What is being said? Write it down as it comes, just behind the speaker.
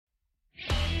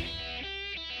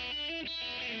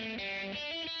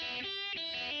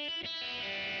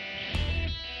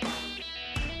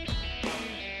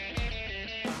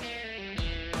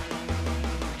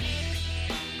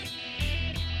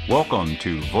Welcome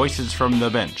to Voices from the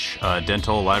Bench, a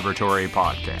dental laboratory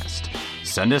podcast.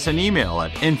 Send us an email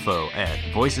at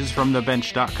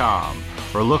info@voicesfromthebench.com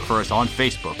or look for us on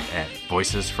Facebook at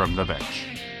Voices from the Bench.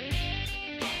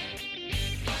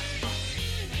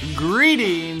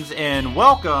 Greetings and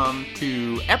welcome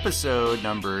to episode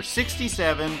number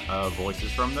 67 of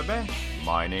Voices from the Bench.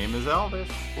 My name is Elvis.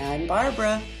 And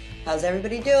Barbara. How's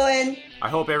everybody doing? I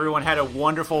hope everyone had a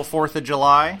wonderful 4th of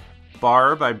July.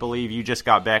 Barb, I believe you just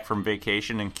got back from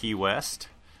vacation in Key West.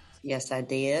 Yes, I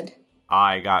did.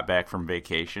 I got back from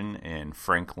vacation in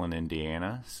Franklin,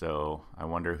 Indiana, so I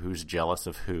wonder who's jealous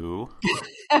of who.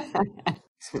 I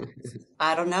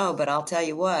don't know, but I'll tell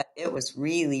you what, it was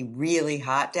really, really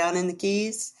hot down in the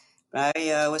Keys.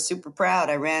 I was super proud.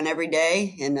 I ran every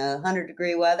day in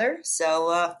 100-degree weather,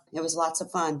 so it was lots of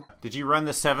fun. Did you run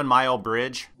the 7-mile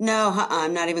bridge? No,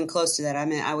 I'm not even close to that.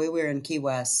 We were in Key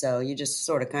West, so you just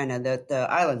sort of kind of, the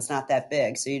island's not that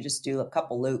big, so you just do a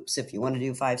couple loops if you want to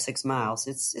do 5-6 miles.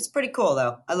 It's pretty cool,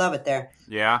 though. I love it there.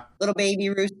 Yeah? Little baby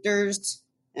roosters.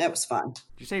 It was fun. Did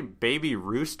you say baby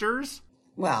roosters?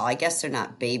 Well, I guess they're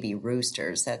not baby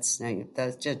roosters. That's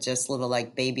just little,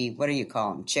 like, baby, what do you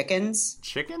call them, chickens?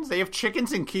 Chickens? They have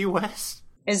chickens in Key West?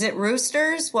 Is it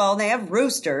roosters? Well, they have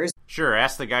roosters. Sure,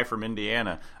 ask the guy from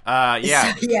Indiana.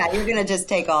 Yeah. Yeah, you're going to just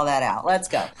take all that out. Let's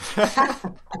go.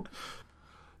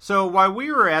 So while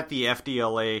we were at the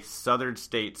FDLA Southern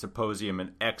State Symposium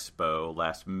and Expo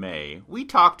last May, we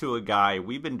talked to a guy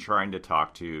we've been trying to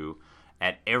talk to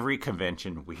at every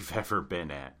convention we've ever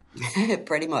been at.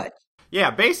 Pretty much. Yeah,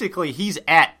 basically, he's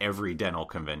at every dental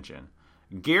convention.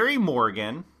 Gary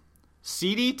Morgan,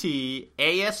 CDT,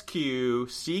 ASQ,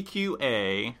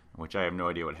 CQA, which I have no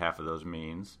idea what half of those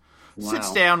means,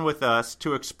 sits down with us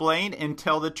to explain and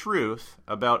tell the truth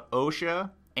about OSHA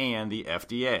and the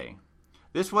FDA.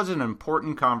 This was an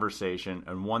important conversation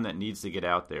and one that needs to get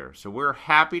out there, so we're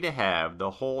happy to have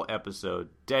the whole episode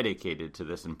dedicated to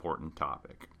this important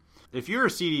topic. If you're a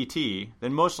CDT,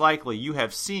 then most likely you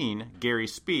have seen Gary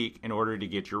speak in order to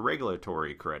get your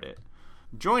regulatory credit.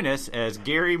 Join us as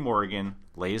Gary Morgan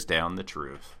lays down the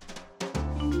truth.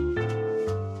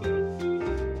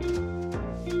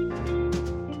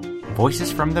 Voices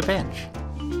from the Bench.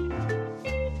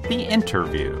 The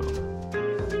interview.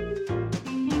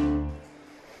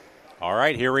 All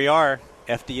right, here we are,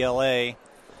 FDLA.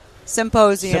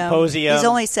 Symposium. He's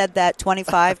only said that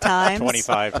 25 times.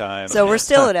 25 times. So we're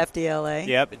still at FDLA.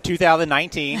 Yep,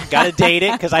 2019. Got to date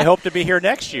it because I hope to be here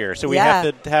next year. So we have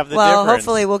to have the difference. Well, difference.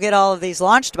 hopefully we'll get all of these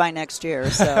launched by next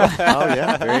year. So. Oh,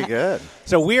 yeah. Very good.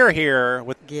 So we are here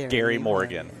with Gary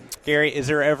Morgan. Gary, is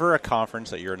there ever a conference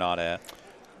that you're not at?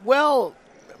 Well,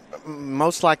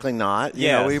 most likely not.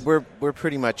 Yeah, we're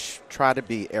pretty much try to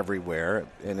be everywhere,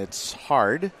 and it's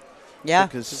hard. Yeah,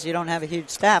 because you don't have a huge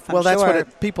staff, I'm that's sure.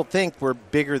 what people think. We're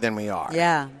bigger than we are.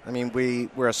 Yeah. I mean,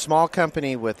 we're a small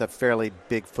company with a fairly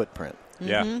big footprint.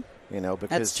 Yeah. Because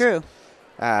that's true.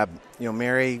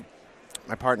 Mary,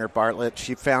 my partner Bartlett,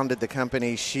 she founded the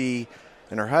company, she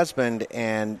and her husband,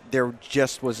 and there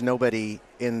just was nobody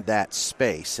in that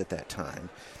space at that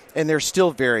time. And there's still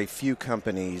very few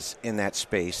companies in that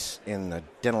space in the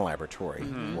dental laboratory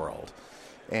world.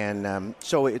 And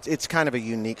so it's kind of a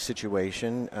unique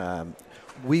situation.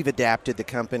 We've adapted the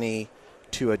company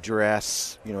to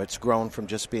address, it's grown from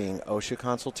just being OSHA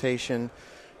consultation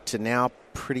to now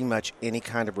pretty much any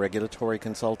kind of regulatory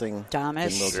consulting.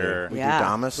 DAMAS. Sure. We do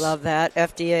DAMAS. Love that.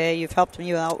 FDA, you've helped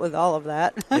me out with all of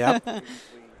that. Yep.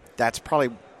 That's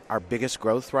probably our biggest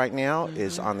growth right now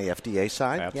is on the FDA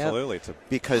side. Absolutely. Yep.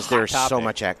 Because there's topic. so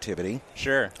much activity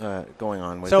going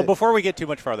on with it. So before we get too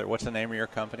much farther, what's the name of your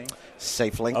company?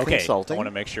 SafeLink Consulting. I want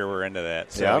to make sure we're into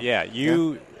that. So,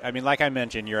 like I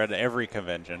mentioned, you're at every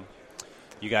convention.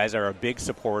 You guys are a big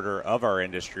supporter of our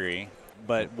industry.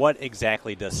 But what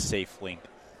exactly does SafeLink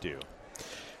do?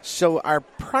 So our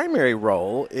primary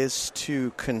role is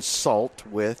to consult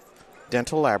with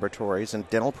dental laboratories and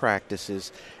dental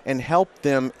practices and help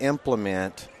them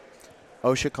implement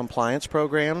OSHA compliance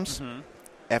programs,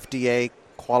 FDA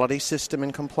quality system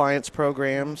and compliance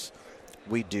programs.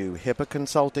 We do HIPAA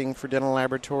consulting for dental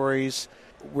laboratories.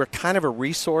 We're kind of a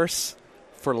resource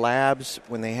for labs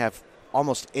when they have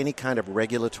almost any kind of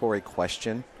regulatory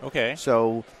question. Okay.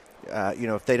 So,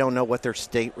 if they don't know what their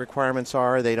state requirements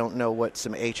are, they don't know what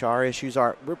some HR issues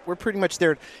are, we're pretty much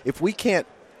there. If we can't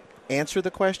answer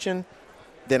the question,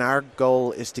 then our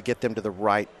goal is to get them to the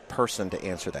right person to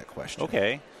answer that question.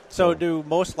 Okay. So do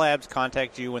most labs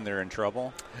contact you when they're in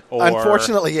trouble?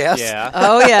 Unfortunately, yes. Yeah.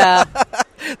 Oh, yeah.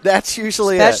 That's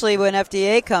usually especially when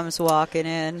FDA comes walking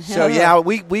in. So, yeah,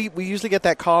 we usually get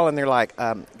that call, and they're like,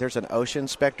 there's an OSHA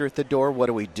inspector at the door. What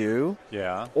do we do?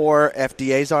 Yeah. Or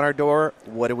FDA's on our door.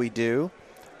 What do we do?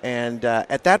 And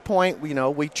at that point,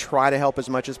 we try to help as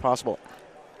much as possible.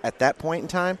 At that point in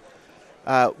time,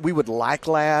 we would like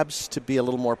labs to be a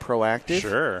little more proactive.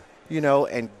 Sure.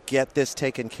 And get this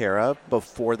taken care of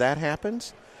before that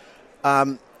happens.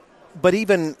 But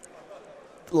even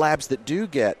labs that do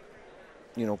get,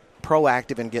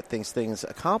 proactive and get things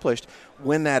accomplished,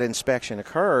 when that inspection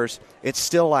occurs, it's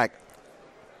still like,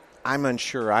 I'm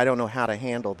unsure. I don't know how to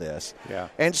handle this. Yeah.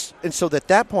 And so at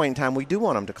that point in time, we do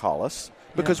want them to call us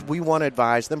because we want to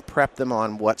advise them, prep them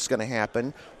on what's going to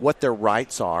happen, what their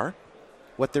rights are,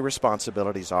 what their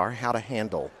responsibilities are, how to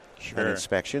handle an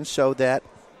inspection so that,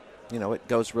 it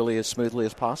goes really as smoothly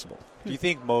as possible. Do you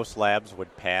think most labs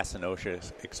would pass an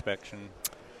OSHA inspection?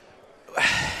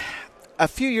 A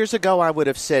few years ago, I would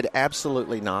have said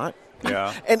absolutely not.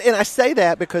 Yeah. And I say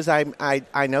that because I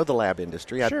know the lab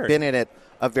industry. Sure. I've been in it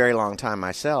a very long time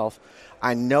myself.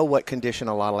 I know what condition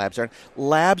a lot of labs are in.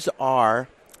 Labs are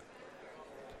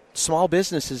small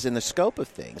businesses in the scope of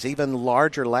things. Even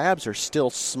larger labs are still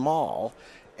small,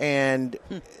 and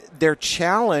they're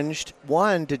challenged,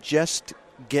 one, to just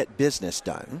get business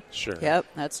done. Sure. Yep,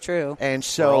 that's true. And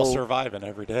so we're all surviving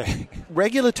every day.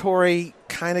 Regulatory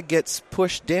kind of gets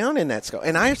pushed down in that scope.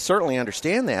 And I certainly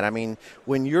understand that. I mean,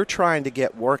 when you're trying to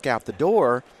get work out the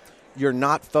door, you're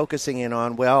not focusing in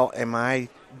on, well, am I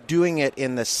doing it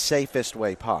in the safest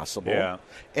way possible? Yeah.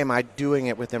 Am I doing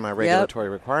it within my regulatory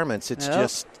requirements? It's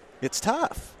just, it's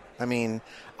tough. I mean,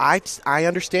 I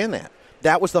understand that.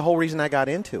 That was the whole reason I got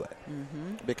into it.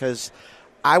 Mm-hmm. Because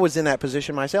I was in that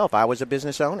position myself. I was a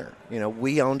business owner.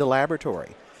 We owned a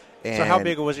laboratory. And so how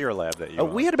big was your lab that you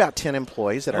owned? We had about 10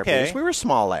 employees at our business. We were a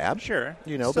small lab. Sure.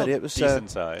 But it was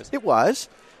decent size. It was.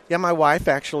 Yeah, my wife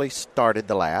actually started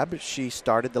the lab. She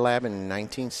started the lab in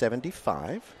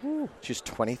 1975. Ooh. She's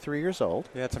 23 years old.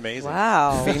 Yeah, it's amazing.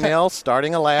 Wow. Female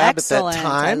starting a lab Excellent. at that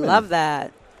time. I love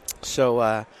that.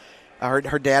 So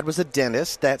her dad was a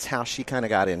dentist. That's how she kind of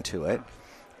got into it.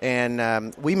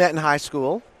 And we met in high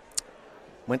school.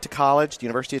 Went to college, the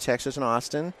University of Texas in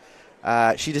Austin.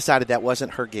 She decided that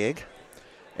wasn't her gig,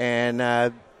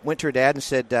 and went to her dad and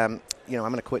said, I'm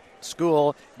going to quit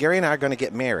school. Gary and I are going to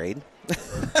get married.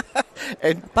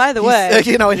 And by the way,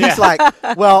 he's like,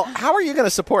 well, how are you going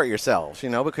to support yourselves?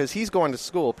 Because he's going to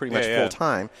school pretty much full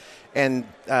time. And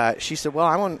she said, well,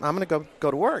 I'm going to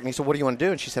go to work. And he said, what do you want to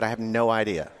do? And she said, I have no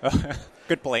idea.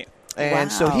 Good point.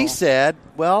 And so he said,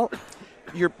 well,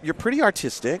 you're pretty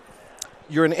artistic.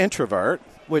 You're an introvert.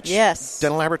 Which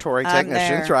dental laboratory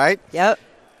technicians, right? Yep.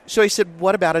 So he said,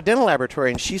 what about a dental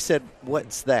laboratory? And she said,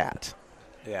 what's that?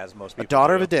 Yeah, as most people A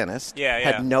daughter do. of a dentist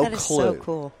had that no clue is so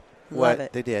cool.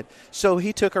 what they did. So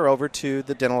he took her over to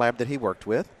the dental lab that he worked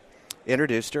with,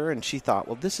 introduced her, and she thought,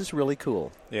 well, this is really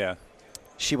cool. Yeah.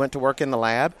 She went to work in the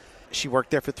lab. She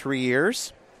worked there for 3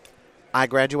 years. I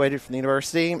graduated from the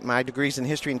university. My degree's in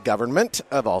history and government,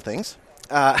 of all things.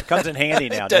 It comes in handy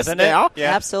now, doesn't it?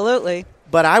 Yeah. Absolutely.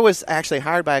 But I was actually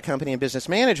hired by a company in business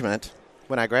management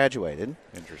when I graduated.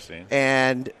 Interesting.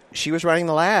 And she was running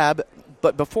the lab.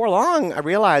 But before long, I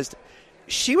realized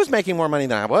she was making more money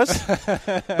than I was.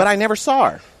 But I never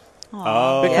saw her.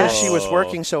 Oh, because she was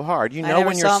working so hard. When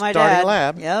you're starting a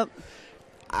lab. Yep.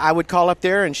 I would call up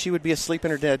there, and she would be asleep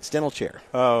in her dad's dental chair.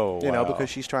 Oh, wow. Because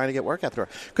she's trying to get work out the door.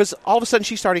 Because all of a sudden,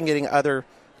 she started getting other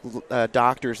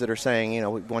doctors that are saying,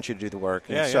 we want you to do the work.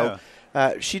 And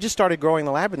she just started growing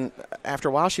the lab, and after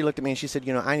a while, she looked at me and she said,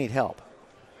 I need help.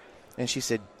 And she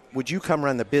said, would you come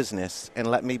run the business and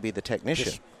let me be the technician?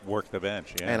 Just work the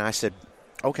bench, yeah. And I said,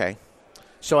 okay.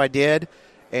 So I did,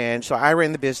 and so I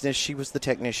ran the business. She was the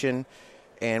technician,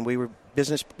 and we're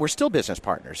still business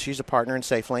partners. She's a partner in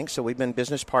SafeLink, so we've been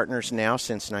business partners now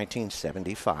since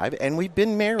 1975, and we've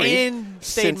been married.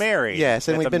 Stayed married. Yes,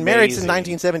 and we've been married since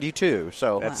 1972.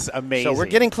 So that's amazing. So we're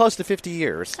getting close to 50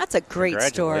 years. That's a great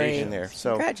story. There.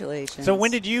 So, congratulations. So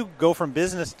when did you go from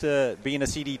business to being a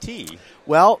CDT?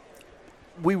 Well,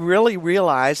 we really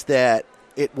realized that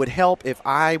it would help if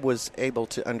I was able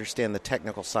to understand the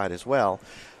technical side as well.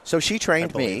 So she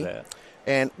trained me.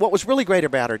 And what was really great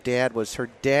about her dad was her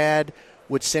dad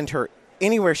would send her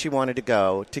anywhere she wanted to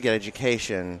go to get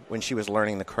education when she was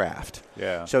learning the craft.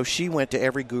 Yeah. So she went to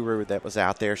every guru that was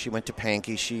out there. She went to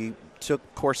Pankey. She took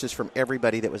courses from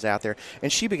everybody that was out there,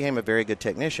 and she became a very good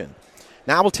technician.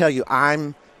 Now, I will tell you,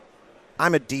 I'm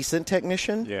a decent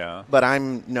technician, but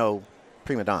I'm no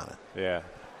prima donna. Yeah.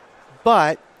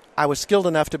 But I was skilled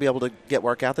enough to be able to get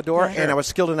work out the door, and I was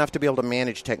skilled enough to be able to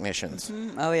manage technicians.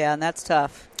 Mm-hmm. Oh, yeah, and that's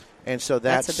tough. And so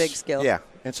that's a big skill. Yeah,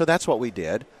 and so that's what we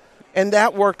did. And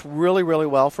that worked really, really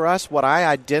well for us. What I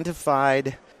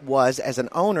identified was, as an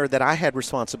owner, that I had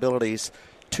responsibilities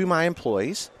to my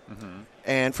employees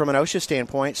and from an OSHA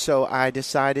standpoint. So I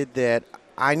decided that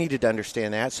I needed to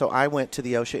understand that. So I went to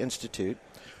the OSHA Institute,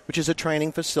 which is a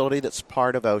training facility that's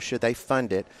part of OSHA. They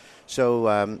fund it.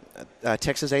 So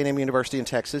Texas A&M University in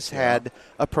Texas had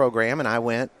a program, and I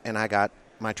went and I got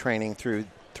my training through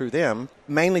them,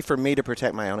 mainly for me to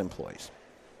protect my own employees.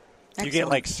 You get,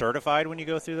 like, certified when you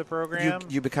go through the program?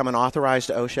 You become an authorized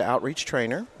OSHA outreach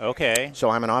trainer. Okay. So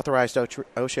I'm an authorized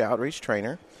OSHA outreach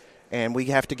trainer, and we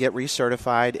have to get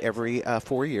recertified every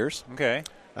 4 years. Okay.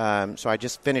 So I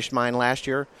just finished mine last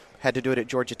year. Had to do it at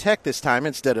Georgia Tech this time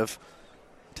instead of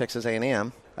Texas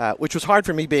A&M, which was hard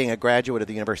for me being a graduate of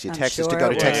the University of Texas to go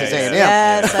to Texas A&M.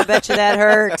 Yes, I bet you that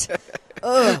hurt.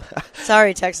 Ugh.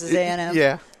 Sorry, Texas A&M.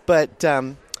 Yeah. But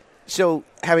so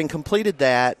having completed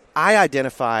that, I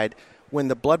identified when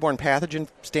the bloodborne pathogen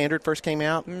standard first came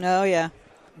out. Oh, yeah.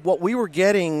 What we were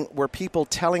getting were people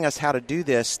telling us how to do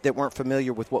this that weren't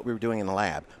familiar with what we were doing in the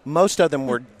lab. Most of them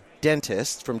were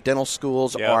dentists from dental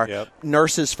schools or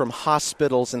nurses from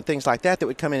hospitals and things like that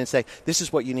would come in and say, this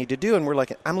is what you need to do. And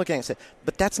I'm looking at it and say,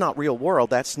 but that's not real world.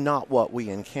 That's not what we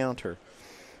encounter.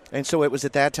 And so it was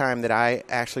at that time that I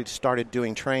actually started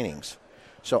doing trainings.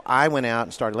 So I went out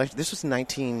and started lecturing. This was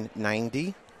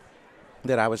 1990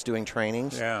 that I was doing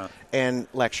trainings and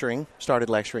lecturing. Started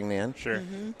lecturing then. Sure.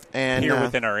 Mm-hmm. And here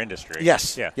within our industry.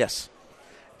 Yes. Yeah. Yes.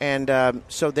 And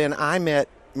so then I met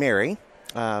Mary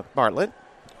Bartlett,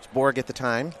 Borg at the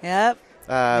time. Yep.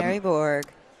 Mary Borg.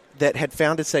 That had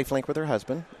founded SafeLink with her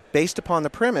husband, based upon the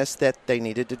premise that they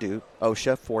needed to do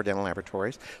OSHA for dental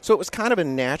laboratories. So it was kind of a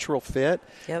natural fit.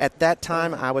 Yep. At that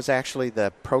time, I was actually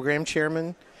the program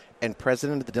chairman and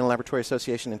president of the Dental Laboratory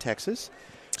Association in Texas.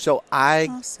 So I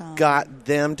got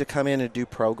them to come in and do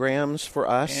programs for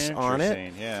us on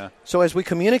it. Yeah. So as we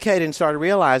communicated and started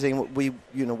realizing we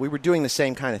were doing the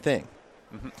same kind of thing.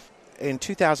 Mm-hmm. In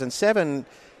 2007,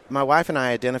 my wife and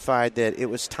I identified that it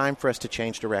was time for us to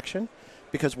change direction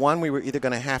because, one, we were either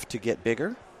going to have to get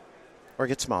bigger or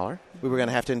get smaller. We were going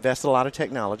to have to invest in a lot of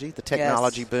technology. The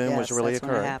technology boom was really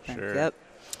occurring. Sure. Yep.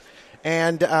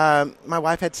 And my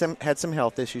wife had some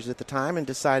health issues at the time and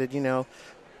decided,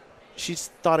 she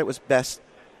thought it was best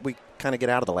we kind of get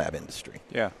out of the lab industry.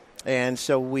 Yeah. And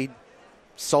so we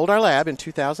sold our lab in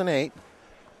 2008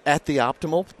 at the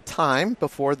optimal time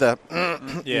before the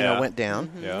went down.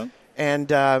 Mm-hmm. Yeah.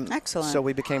 And excellent. So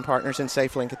we became partners in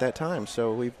SafeLink at that time.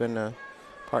 So we've been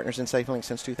partners in SafeLink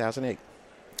since 2008.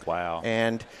 Wow.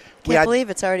 And can't believe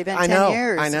it's already been 10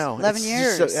 years. I know. 11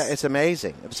 years. It's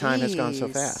amazing. The time has gone so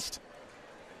fast.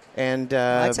 And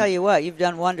I tell you what, you've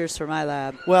done wonders for my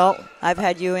lab. Well, I've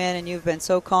had you in, and you've been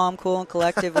so calm, cool, and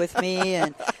collective with me,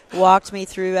 and walked me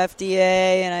through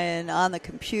FDA and on the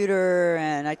computer.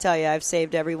 And I tell you, I've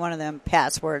saved every one of them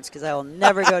passwords because I will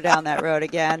never go down that road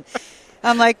again.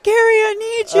 I'm like, Gary, I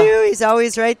need you. He's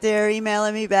always right there,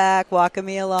 emailing me back, walking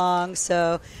me along.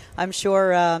 So I'm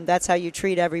sure that's how you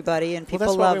treat everybody, and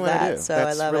people love that. So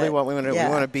that's I love really it. what we want to do. Yeah.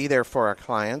 We want to be there for our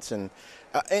clients, and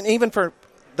even for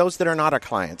those that are not our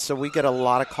clients. So we get a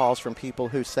lot of calls from people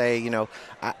who say,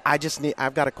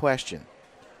 I've got a question.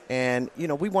 And,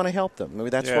 we want to help them. I mean,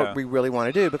 that's what we really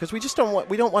want to do because we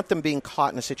don't want them being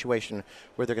caught in a situation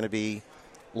where they're going to be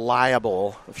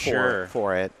liable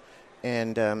for it.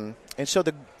 And so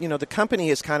the company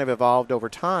has kind of evolved over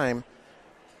time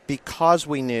because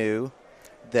we knew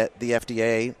that the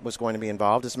FDA was going to be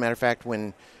involved. As a matter of fact,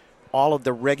 when all of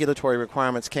the regulatory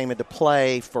requirements came into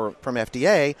play from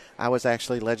FDA, I was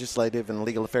actually Legislative and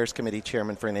Legal Affairs Committee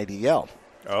chairman for an ADL.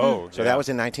 Oh, so that was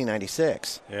in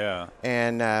 1996. Yeah.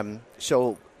 And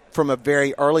so from a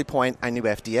very early point, I knew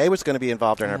FDA was going to be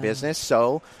involved in our business.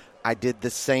 So I did the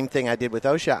same thing I did with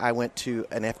OSHA. I went to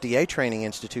an FDA training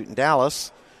institute in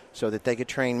Dallas so that they could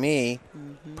train me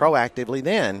proactively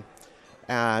then.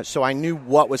 So I knew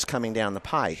what was coming down the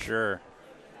pike. Sure.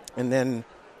 And then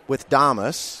with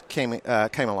DAMAS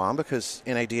came along because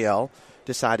NADL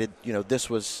decided, this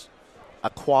was a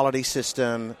quality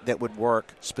system that would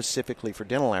work specifically for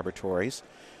dental laboratories.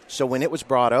 So when it was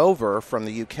brought over from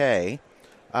the UK... is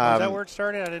that where it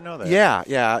started? I didn't know that.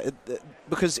 Yeah.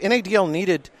 Because NADL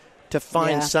needed to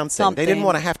find something. They didn't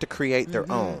want to have to create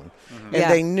their own. Mm-hmm.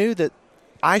 And they knew that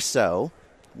ISO,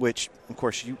 which, of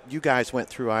course, you guys went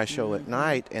through ISO at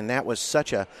night, and that was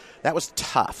tough.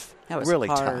 That was really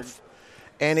hard. Tough.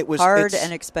 And it was hard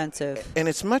and expensive. And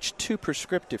it's much too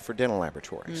prescriptive for dental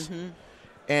laboratories. Mm-hmm.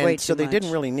 And so they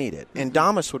didn't really need it. And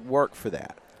DAMAS would work for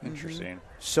that. Interesting.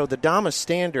 So the DAMA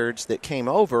standards that came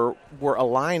over were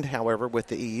aligned, however, with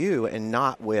the EU and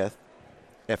not with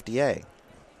FDA.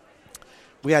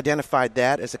 We identified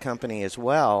that as a company as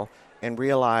well and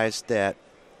realized that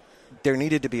there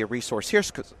needed to be a resource here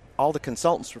because all the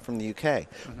consultants were from the UK.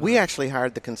 Mm-hmm. We actually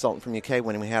hired the consultant from the UK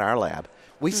when we had our lab.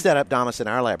 We set up DAMAS in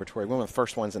our laboratory. We were one of the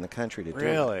first ones in the country to do it.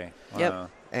 Really? Wow. Yep.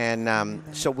 And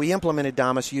so we implemented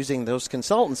DAMAS using those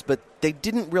consultants, but they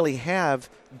didn't really have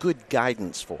good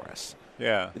guidance for us.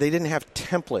 Yeah. They didn't have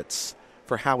templates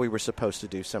for how we were supposed to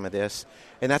do some of this,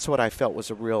 and that's what I felt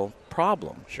was a real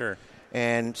problem. Sure.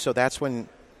 And so that's when,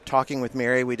 talking with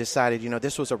Mary, we decided,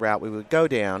 this was a route we would go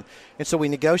down. And so we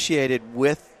negotiated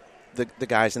with the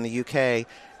guys in the UK,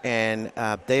 and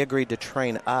they agreed to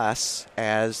train us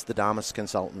as the DAMAS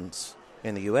consultants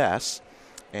in the U.S.,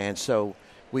 and so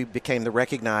we became the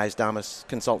recognized DAMAS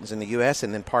consultants in the U.S.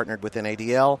 and then partnered with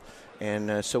NADL,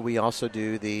 and so we also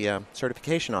do the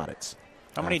certification audits.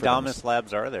 How many DAMAS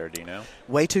labs are there, do you know?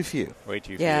 Way too few. Way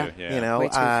too Yeah. few, yeah. Way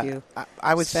too few.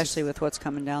 I would especially with what's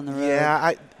coming down the road.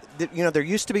 Yeah, there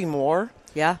used to be more.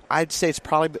 Yeah. I'd say it's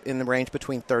probably in the range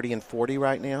between 30 and 40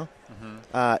 right now.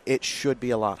 Mm-hmm. It should be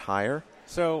a lot higher.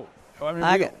 So, I mean,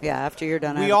 after you're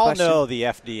done, I we have a all question. know the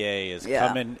FDA is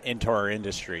coming into our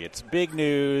industry. It's big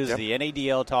news. Yep. The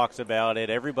NADL talks about it.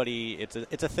 Everybody, it's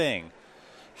a thing.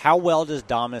 How well does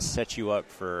DAMAS set you up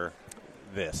for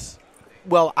this?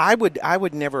 Well, I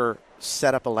would never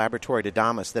set up a laboratory to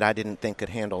DAMAS that I didn't think could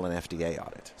handle an FDA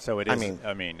audit. So it is.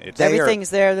 It's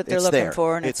everything's there that they're it's looking there.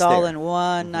 for, and it's there. all in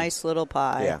one nice little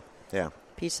pie. Yeah.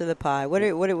 Piece of the pie. What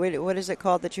is it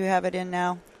called that you have it in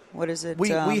now? What is it? We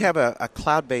have a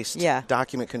cloud-based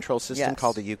document control system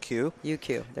called the UQ.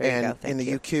 UQ. There and you go. Thank in the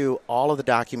you. UQ, all of the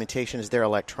documentation is there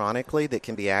electronically that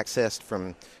can be accessed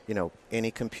from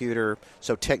any computer.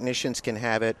 So technicians can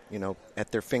have it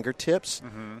at their fingertips.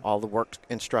 Mm-hmm. All the work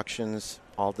instructions,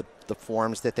 all the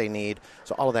forms that they need.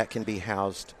 So all of that can be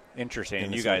housed. Interesting.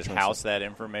 And you guys house that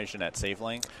information at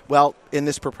SafeLink? Well, in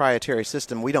this proprietary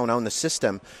system, we don't own the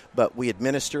system, but we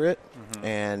administer it,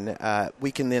 and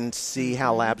we can then see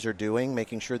how labs are doing,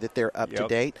 making sure that they're up to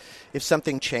date. If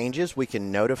something changes, we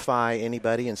can notify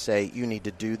anybody and say, you need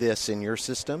to do this in your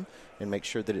system and make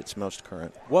sure that it's most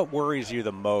current. What worries you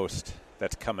the most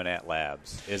that's coming at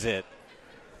labs? Is it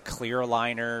clear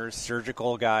aligners,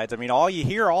 surgical guides? I mean, you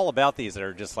hear all about these that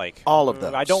are just like, all of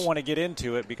those. I don't want to get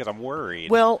into it because I'm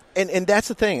worried. Well, and that's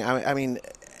the thing. I mean,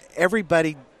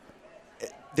 everybody,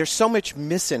 there's so much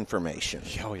misinformation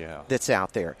that's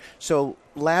out there. So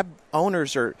lab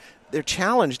owners they're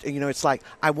challenged. It's like,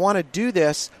 I want to do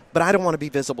this, but I don't want to be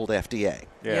visible to FDA.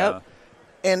 Yeah. Yep.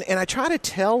 And I try to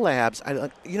tell labs,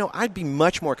 I'd be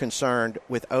much more concerned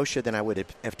with OSHA than I would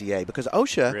at FDA, because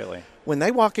OSHA, when they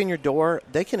walk in your door,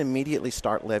 they can immediately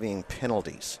start levying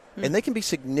penalties, and they can be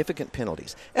significant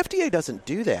penalties. FDA doesn't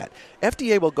do that.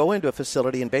 FDA will go into a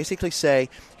facility and basically say,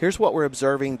 here's what we're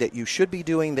observing that you should be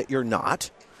doing that you're not.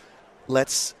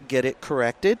 Let's get it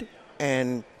corrected,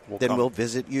 and then we'll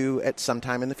visit you at some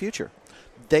time in the future.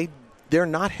 They're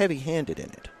not heavy-handed in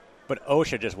it. But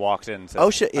OSHA just walks in and says,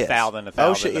 OSHA is. 1,000,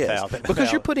 OSHA is. 1,000. Because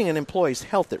you're putting an employee's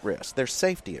health at risk, their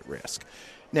safety at risk.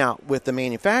 Now, with the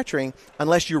manufacturing,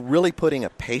 unless you're really putting a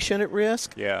patient at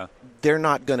risk, they're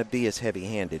not going to be as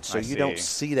heavy-handed. So you don't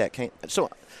see that. So,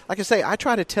 like I say, I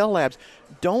try to tell labs,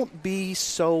 don't be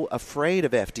so afraid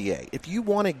of FDA. If you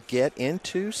want to get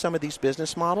into some of these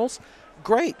business models,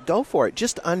 great, go for it.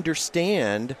 Just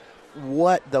understand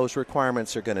what those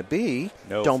requirements are going to be.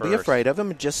 Don't be afraid of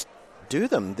them. Just do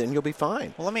them, then you'll be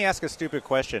fine. Well, let me ask a stupid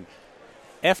question.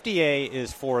 FDA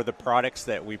is for the products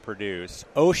that we produce.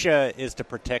 OSHA is to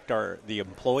protect the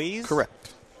employees?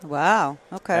 Correct. Wow.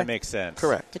 Okay. That makes sense.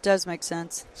 Correct. It does make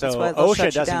sense. So That's why they'll shut OSHA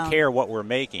you doesn't down. care what we're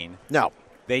making. No.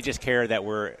 They just care that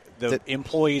the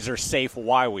employees are safe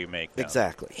while we make them.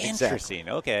 Exactly. Interesting.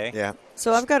 Okay. Yeah.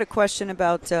 So I've got a question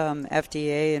about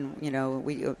FDA,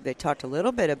 and they talked a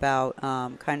little bit about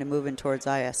kind of moving towards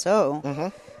ISO. Mm-hmm.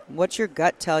 What's your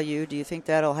gut tell you? Do you think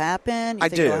that'll happen? I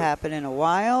think do. It'll happen in a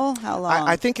while? How long?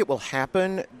 I think it will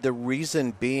happen. The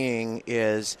reason being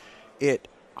is it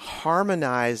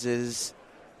harmonizes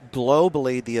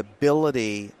globally the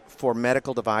ability for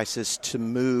medical devices to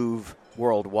move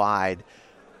worldwide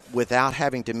without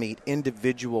having to meet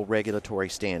individual regulatory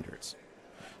standards.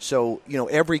 So,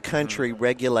 every country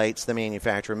regulates the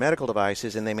manufacture of medical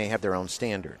devices, and they may have their own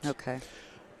standards. Okay.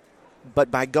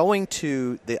 But by going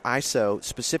to the ISO,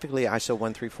 specifically ISO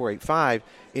 13485,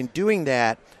 in doing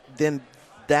that, then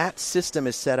that system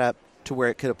is set up to where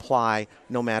it could apply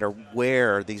no matter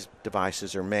where these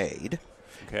devices are made.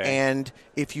 Okay. And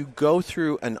if you go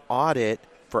through an audit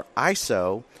for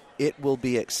ISO, it will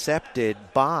be accepted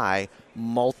by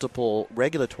multiple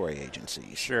regulatory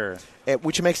agencies. Sure.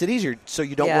 Which makes it easier, so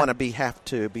you don't Yeah. want to have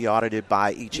to be audited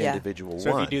by each Yeah. individual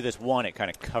So one. if you do this one, it kind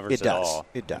of covers it it does. all.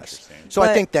 It does. Interesting. So I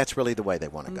But- think that's really the way they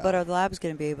want to go. But are the labs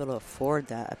going to be able to afford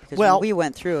that? Because Well- when we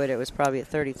went through it, it was probably a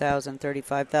 $30,000,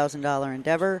 $35,000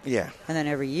 endeavor. Yeah. And then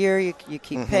every year you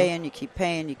keep paying, you keep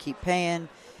paying, you keep paying.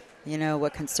 You know,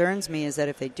 what concerns me is that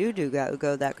if they do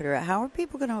go that route, how are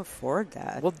people going to afford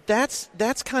that? Well, that's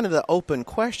kind of the open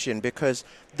question, because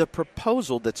the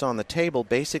proposal that's on the table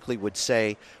basically would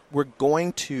say we're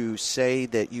going to say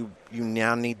that you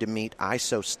now need to meet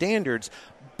ISO standards,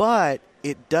 but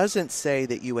it doesn't say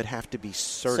that you would have to be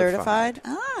certified.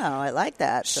 Oh, I like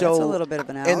that. So that's a little bit of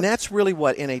an out. And that's really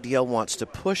what NADL wants to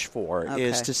push for,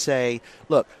 is Okay. to say,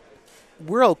 look,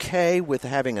 we're okay with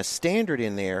having a standard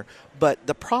in there, but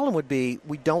the problem would be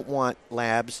we don't want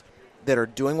labs that are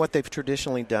doing what they've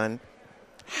traditionally done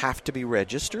have to be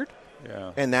registered. Yeah.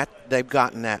 And that they've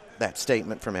gotten that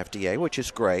statement from FDA, which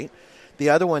is great. The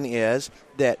other one is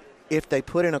that if they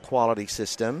put in a quality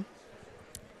system,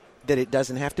 that it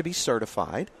doesn't have to be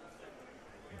certified.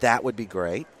 That would be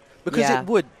great. Because Yeah. it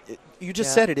would, you just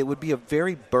Yeah. said it would be a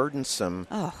very burdensome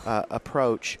Oh.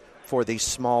 approach for these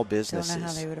small Don't businesses. know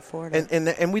how they would afford it.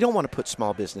 And we don't want to put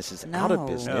small businesses out of No.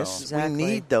 business. No. Exactly. We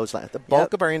need those labs. The bulk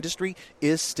Yep. of our industry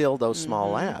is still those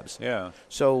small labs. Yeah.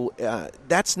 So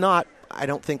that's not, I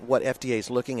don't think, what FDA is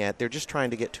looking at. They're just trying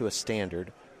to get to a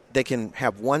standard. They can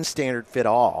have one standard fit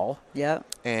all, Yep.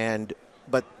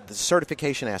 but the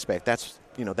certification aspect, that's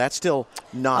still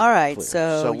not All right, clear.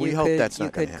 so we you hope could, that's you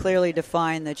not going to could happen. clearly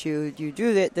define that you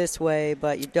do it this way,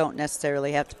 but you don't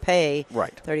necessarily have to pay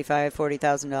Right. $35,000,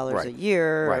 $40,000 Right. a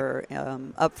year Right. or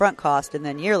upfront cost and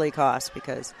then yearly cost,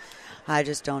 because I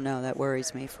just don't know. That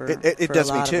worries me for It for does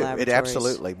a me lot of too. It laboratories.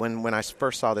 absolutely. When I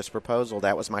first saw this proposal,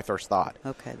 that was my first thought.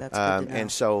 Okay, that's good to know.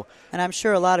 And so, And I'm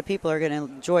sure a lot of people are going to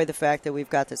enjoy the fact that we've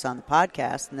got this on the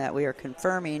podcast and that we are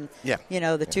confirming, Yeah.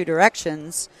 the two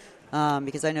directions,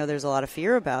 because I know there's a lot of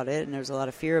fear about it, and there's a lot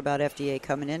of fear about FDA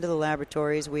coming into the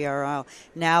laboratories. We are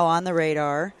now on the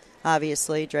radar.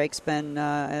 Obviously, Drake's been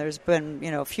there's been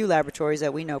a few laboratories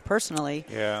that we know personally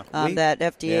Yeah. that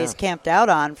FDA's yeah. camped out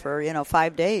on for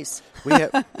 5 days. we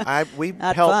have we've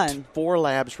Not helped fun. 4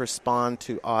 labs respond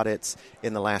to audits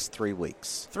in the last 3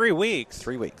 weeks. 3 weeks.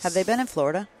 3 weeks. Have they been in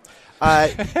Florida?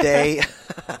 They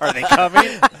Are they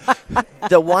coming?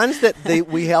 the ones that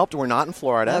we helped were not in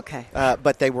Florida. Okay.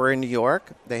 But they were in New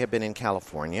York. They have been in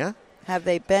California. Have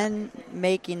they been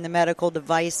making the medical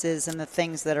devices and the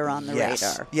things that are on the yes.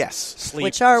 radar? Yes. Sleep,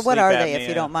 What are sleep they, if apnea.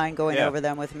 you don't mind going Yeah. over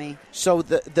them with me? So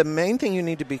the main thing you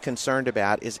need to be concerned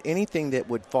about is anything that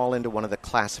would fall into one of the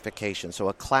classifications. So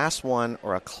a Class 1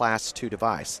 or a Class 2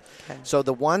 device. Okay. So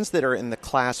the ones that are in the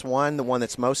Class 1, the one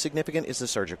that's most significant is the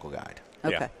surgical guide.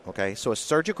 Okay. Yeah. Okay, so a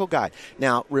surgical guide.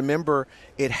 Now, remember,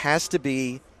 it has to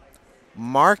be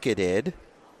marketed,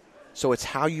 so it's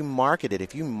how you market it.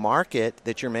 If you market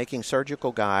that you're making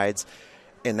surgical guides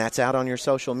and that's out on your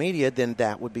social media, then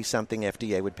that would be something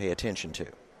FDA would pay attention to.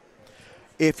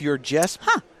 If you're just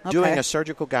doing okay. a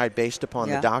surgical guide based upon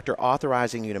Yeah. the doctor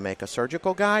authorizing you to make a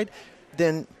surgical guide,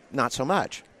 then not so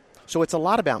much. So it's a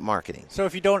lot about marketing. So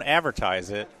if you don't advertise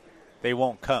it, they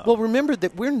won't come. Well, remember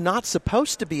that we're not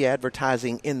supposed to be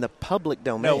advertising in the public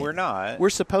domain. No, we're not. We're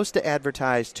supposed to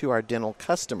advertise to our dental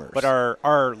customers. But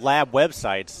our lab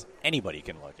websites, anybody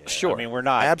can look at it. Sure. I mean, we're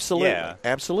not. Absolutely. Yeah.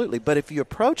 Absolutely. But if you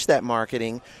approach that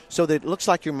marketing so that it looks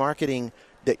like you're marketing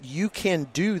that you can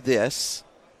do this,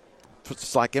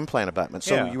 it's like implant abutments.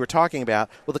 So Yeah. you were talking about,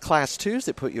 well, the Class 2s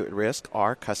that put you at risk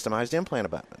are customized implant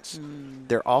abutments.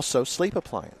 They're also sleep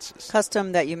appliances.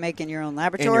 Custom that you make in your own In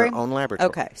laboratory? your own laboratory.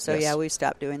 Okay, so Yes. yeah, we've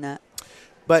stopped doing that.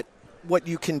 But what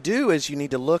you can do is you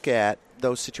need to look at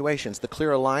those situations. The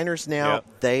clear aligners now, Yep.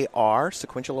 they are,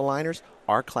 sequential aligners,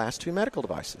 are Class 2 medical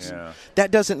devices. Yeah.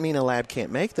 That doesn't mean a lab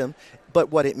can't make them,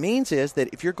 but what it means is that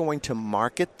if you're going to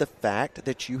market the fact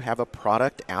that you have a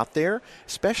product out there,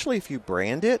 especially if you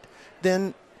brand it,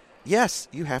 then yes,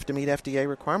 you have to meet FDA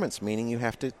requirements, meaning you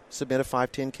have to submit a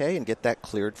 510K and get that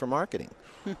cleared for marketing.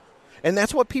 And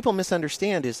that's what people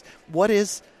misunderstand is what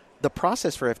is the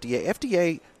process for FDA?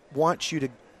 FDA wants you to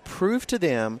prove to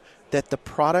them that the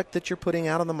product that you're putting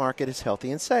out on the market is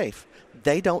healthy and safe.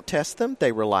 They don't test them.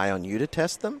 They rely on you to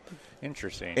test them.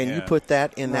 Interesting. And you yeah. put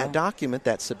that in that Wow. document,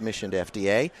 that submission to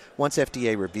FDA. Once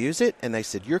FDA reviews it and they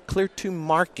said, you're clear to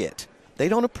market. They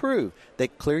don't approve. They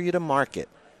clear you to market.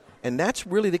 And that's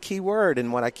really the key word.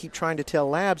 And what I keep trying to tell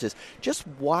labs is just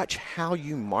watch how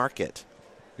you market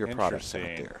your products out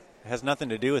Interesting. there. It has nothing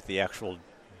to do with the actual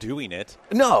doing it.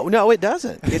 No, it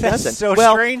doesn't. It That's doesn't. so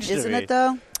well, strange to Isn't me. it,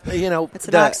 though? It's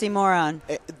an oxymoron.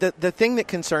 The thing that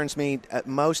concerns me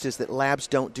most is that labs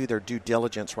don't do their due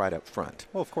diligence right up front.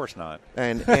 Well, of course not.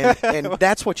 And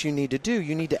that's what you need to do.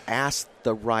 You need to ask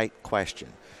the right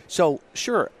question. So,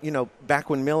 sure, back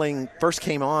when milling first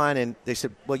came on and they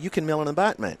said, well, you can mill an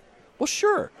abutment. Well,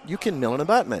 sure, you can mill an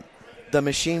abutment. The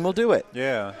machine will do it.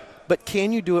 Yeah. But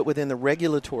can you do it within the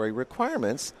regulatory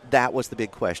requirements? That was the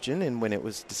big question. And when it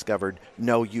was discovered,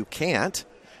 no, you can't,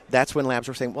 that's when labs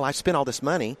were saying, well, I spent all this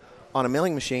money on a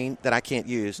milling machine that I can't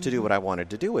use to do what I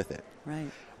wanted to do with it.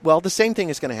 Right. Well, the same thing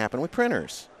is going to happen with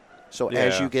printers. So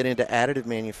as Yeah. you get into additive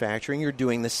manufacturing, you're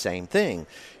doing the same thing.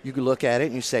 You can look at it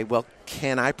and you say, well,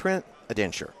 can I print a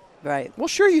denture? Right. Well,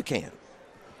 sure you can.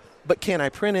 But can I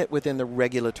print it within the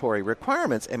regulatory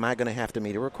requirements? Am I going to have to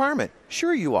meet a requirement?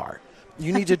 Sure you are.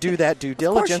 You need to do that due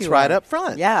diligence right up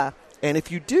front. Yeah. And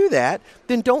if you do that,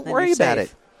 then don't Then worry you're about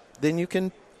safe. it. Then you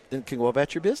can go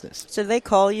about your business. So do they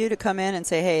call you to come in and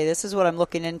say, hey, this is what I'm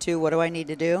looking into. What do I need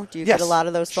to do? Do you Yes. get a lot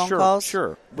of those phone Sure, calls?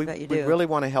 Sure. We bet you we do. really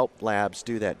want to help labs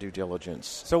do that due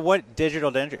diligence. So what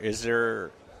digital denture, is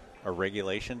there a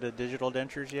regulation to digital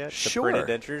dentures yet? Sure. To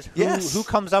printed dentures? Yes. Who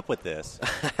comes up with this?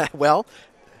 Well,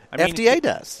 I mean, FDA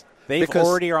does. They've Because-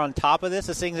 already are on top of this.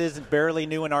 This thing is barely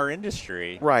new in our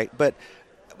industry. Right, but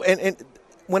and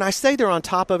when I say they're on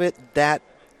top of it, that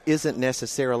isn't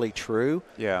necessarily true.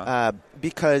 Yeah.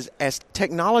 Because as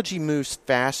technology moves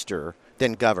faster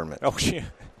than government. Oh,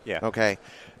 yeah. Okay.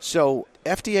 So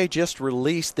FDA just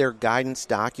released their guidance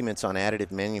documents on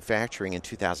additive manufacturing in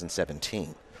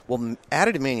 2017. Well,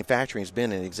 additive manufacturing has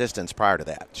been in existence prior to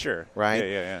that. Sure. Right?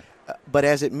 Yeah. But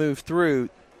as it moved through,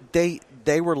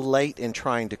 they were late in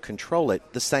trying to control it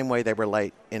the same way they were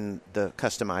late in the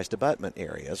customized abutment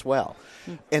area as well.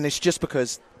 And it's just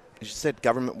because, as you said,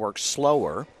 government works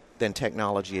slower than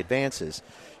technology advances.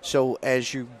 So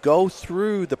as you go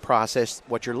through the process,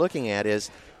 what you're looking at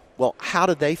is, well, how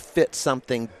do they fit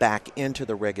something back into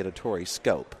the regulatory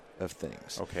scope of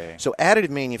things? Okay. So additive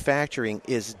manufacturing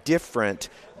is different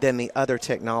than the other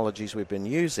technologies we've been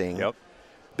using. Yep.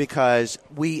 Because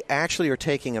we actually are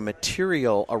taking a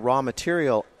raw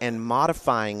material, and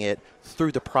modifying it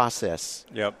through the process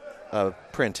Yep. of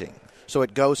printing. So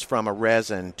it goes from a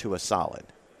resin to a solid.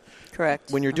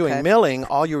 Correct. When you're doing Okay. milling,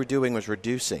 all you were doing was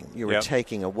reducing. You were Yep.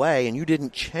 taking away, and you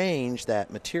didn't change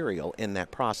that material in that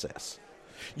process.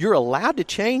 You're allowed to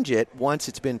change it once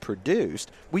it's been produced.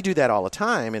 We do that all the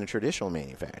time in a traditional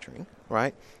manufacturing,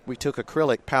 right? We took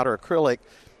powder acrylic,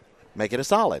 make it a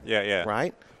solid. Yeah.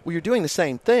 Right? Well, you're doing the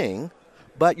same thing,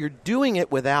 but you're doing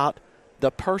it without the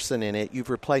person in it.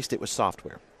 You've replaced it with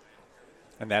software.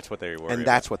 And that's what they were. And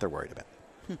that's what they're worried about.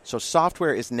 So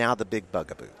software is now the big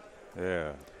bugaboo.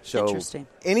 Yeah. So Interesting.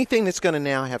 anything that's going to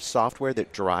now have software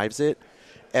that drives it,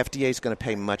 FDA is going to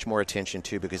pay much more attention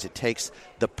to, because it takes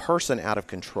the person out of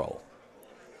control,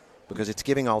 because it's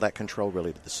giving all that control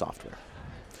really to the software.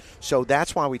 So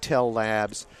that's why we tell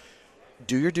labs,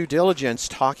 do your due diligence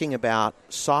talking about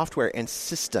software and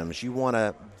systems. You want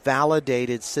a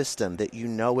validated system that you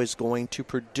know is going to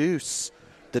produce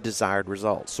the desired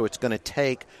results. So it's going to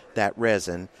take that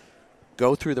resin,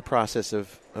 go through the process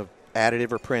of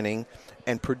additive or printing,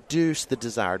 and produce the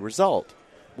desired result.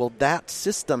 Well, that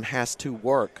system has to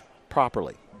work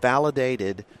properly,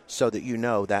 validated, so that you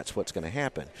know that's what's going to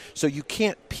happen. So you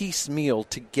can't piecemeal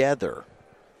together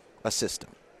a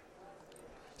system.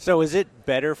 So is it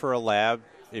better for a lab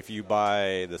if you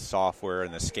buy the software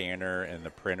and the scanner and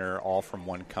the printer all from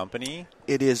one company?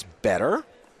 It is better.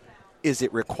 Is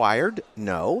it required?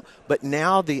 No. But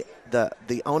now the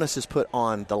onus is put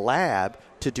on the lab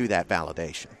to do that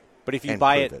validation. But if you and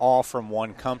buy prove it all from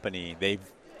one company,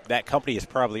 that company has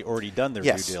probably already done their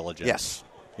Yes. due diligence.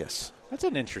 Yes. That's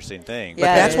an interesting thing. But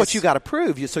Yeah, that's it what is. you got to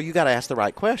prove. So you got to ask the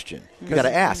right question. You got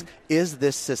to ask, has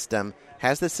this system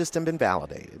been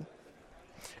validated?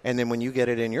 And then when you get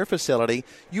it in your facility,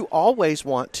 you always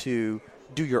want to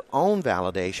do your own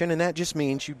validation, and that just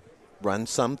means you run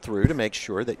some through to make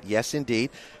sure that, yes,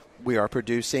 indeed, we are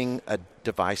producing a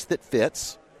device that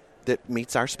fits, that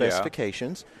meets our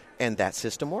specifications, and that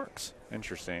system works.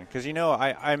 Interesting. Because,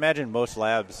 I imagine most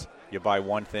labs, you buy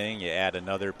one thing, you add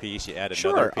another piece, you add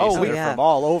Sure. another piece. Oh, and they're yeah. from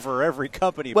all over every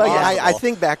company Well, yeah, possible. I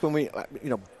think back when we,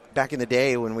 back in the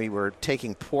day when we were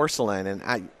taking porcelain,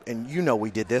 and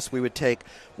we did this, we would take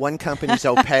one company's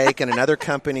opaque and another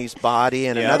company's body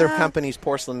and Yeah. another company's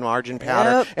porcelain margin powder,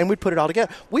 Yep. and we'd put it all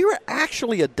together. We were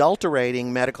actually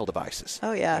adulterating medical devices.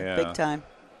 Oh, yeah. Yeah. Big time.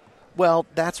 Well,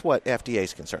 that's what FDA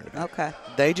is concerned about. Okay.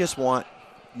 They just want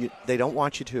you, they don't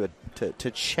want you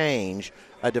to change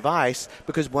a device,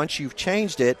 because once you've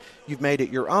changed it, you've made it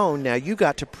your own. Now you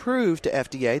got to prove to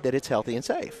FDA that it's healthy and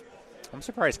safe. I'm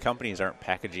surprised companies aren't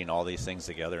packaging all these things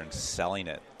together and selling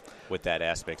it with that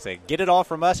aspect. Say, get it all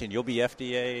from us and you'll be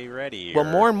FDA ready. Well,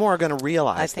 more and more are going to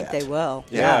realize I think they will.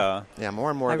 Yeah. Yeah, more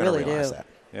and more are I going to really realize do. that.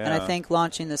 Yeah. And I think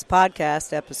launching this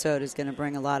podcast episode is going to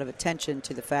bring a lot of attention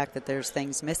to the fact that there's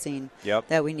things missing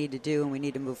that we need to do and we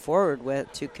need to move forward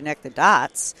with to connect the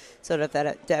dots so that if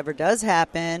that ever does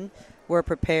happen, we're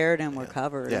prepared and we're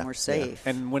covered and we're safe.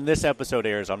 And when this episode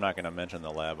airs, I'm not going to mention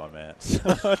the lab I'm at,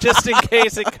 so just in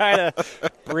case it kind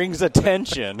of brings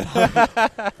attention.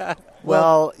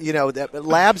 Well, you know,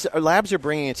 labs are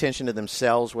bringing attention to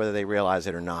themselves whether they realize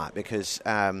it or not, because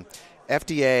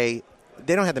FDA,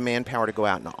 they don't have the manpower to go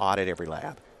out and audit every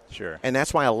lab. Sure. And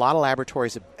that's why a lot of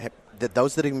laboratories,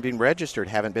 those that have been registered,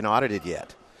 haven't been audited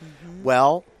yet. Mm-hmm.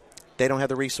 Well, they don't have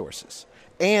the resources.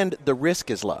 And the risk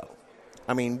is low.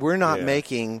 I mean, we're not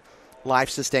making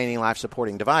life-sustaining,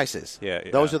 life-supporting devices.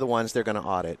 Those are the ones they're going to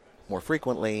audit more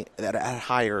frequently at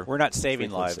higher We're not saving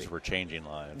frequency. lives, we're changing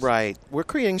lives. Right. We're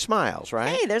creating smiles,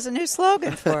 right? Hey, there's a new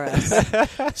slogan for us.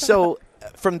 So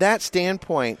from that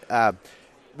standpoint,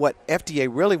 what FDA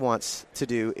really wants to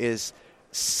do is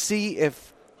see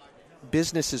if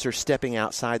businesses are stepping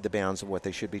outside the bounds of what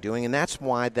they should be doing, and that's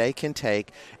why they can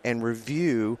take and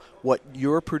review what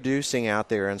you're producing out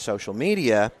there on social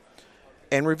media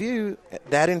and review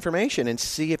that information and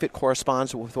see if it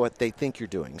corresponds with what they think you're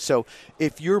doing. So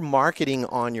if you're marketing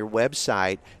on your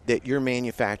website that you're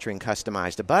manufacturing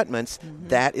customized abutments,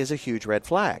 that is a huge red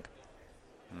flag.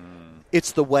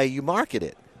 It's the way you market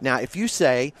it. Now, if you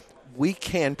say, we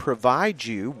can provide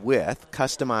you with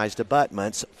customized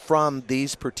abutments from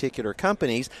these particular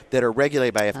companies that are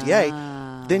regulated by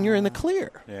FDA, then you're in the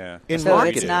clear. Yeah. So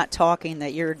it's not talking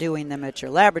that you're doing them at your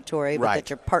laboratory, but that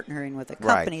you're partnering with a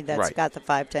company that's got the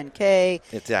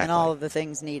 510K and all of the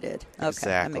things needed. Okay,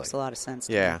 that makes a lot of sense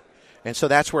to me. And so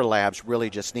that's where labs really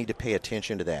just need to pay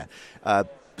attention to that.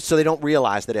 So they don't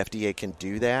realize that FDA can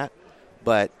do that,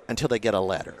 but until they get a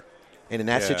letter. And in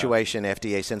that situation,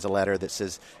 FDA sends a letter that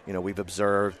says, you know, we've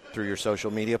observed through your social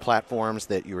media platforms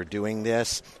that you are doing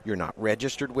this. You're not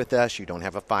registered with us. You don't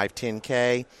have a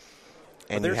 510K.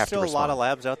 And you have to respond. There's still a lot of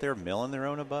labs out there milling their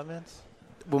own abutments?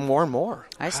 Well, more and more.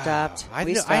 I stopped. I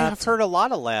have heard a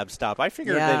lot of labs stop. I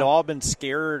figured they'd all been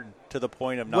scared to the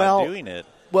point of not doing it.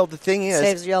 Well, the thing is,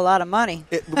 saves you a lot of money.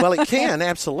 It can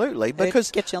absolutely, because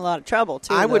it gets you in a lot of trouble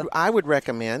too. I would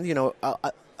recommend, you know,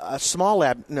 a small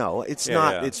lab. No, it's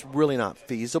not. Yeah. It's really not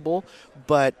feasible.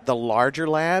 But the larger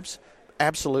labs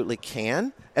absolutely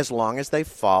can, as long as they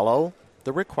follow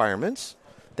the requirements.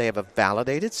 They have a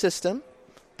validated system.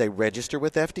 They register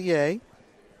with FDA.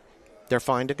 They're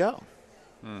fine to go.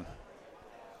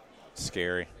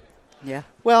 Scary. Yeah.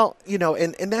 Well, you know,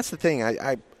 and that's the thing.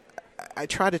 I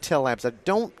try to tell labs that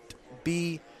don't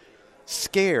be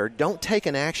scared. Don't take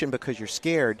an action because you're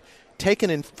scared. Take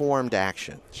an informed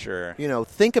action. Sure. You know,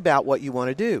 think about what you want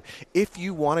to do. If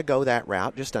you want to go that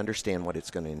route, just understand what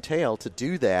it's going to entail to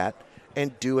do that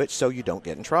and do it so you don't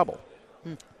get in trouble.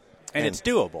 And it's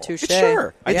doable. Touché.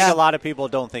 Sure. I think a lot of people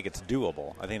don't think it's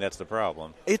doable. I think that's the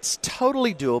problem. It's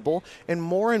totally doable, and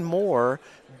more,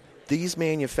 these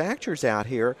manufacturers out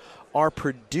here are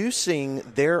producing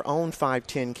their own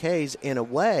 510Ks in a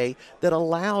way that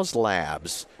allows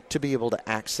labs to be able to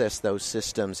access those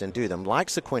systems and do them, like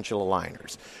sequential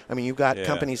aligners. I mean, you've got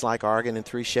companies like Argon and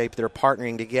 3Shape that are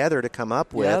partnering together to come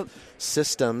up with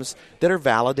systems that are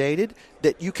validated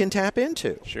that you can tap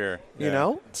into. Sure. You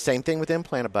know, same thing with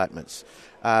implant abutments.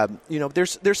 You know,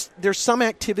 there's some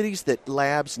activities that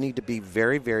labs need to be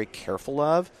very, very careful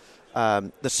of.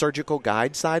 The surgical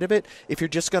guide side of it, if you're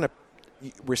just going to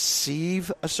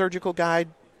receive a surgical guide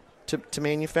to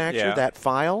manufacture that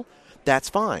file, that's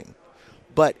fine.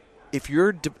 But if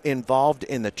you're involved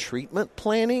in the treatment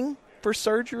planning for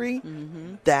surgery,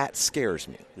 that scares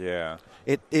me. Yeah.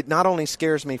 It not only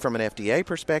scares me from an FDA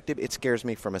perspective, it scares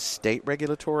me from a state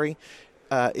regulatory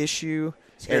issue.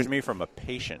 Scares me from a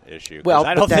patient issue. Well,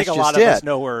 I don't think a lot of us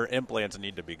know where implants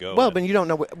need to be going. Well, but you don't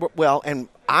know. Well, and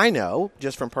I know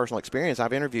just from personal experience,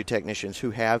 I've interviewed technicians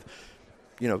who have,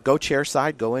 you know, go chair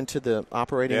side, go into the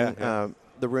operating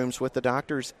the rooms with the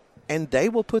doctors, and they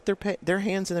will put their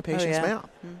hands in the patient's mouth.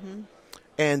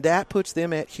 And that puts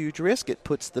them at huge risk. It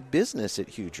puts the business at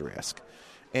huge risk.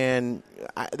 And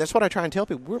that's what I try and tell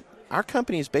people. Our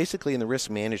company is basically in the risk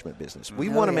management business. We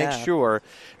want to make sure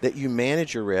that you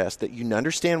manage your risk, that you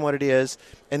understand what it is,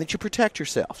 and that you protect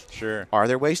yourself. Sure. Are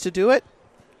there ways to do it?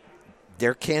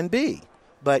 There can be.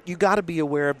 But you got to be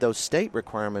aware of those state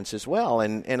requirements as well,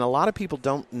 and a lot of people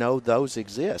don't know those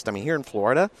exist. I mean, here in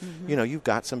Florida, you've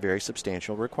got some very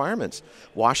substantial requirements.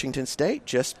 Washington State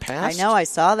just passed. I know, I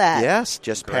saw that. Yes,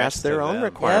 just Congrats passed their to own them.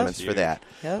 requirements Yep. for that.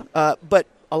 Yep. But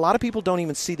a lot of people don't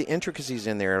even see the intricacies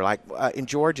in there. Like in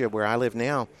Georgia, where I live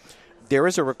now, there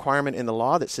is a requirement in the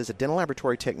law that says a dental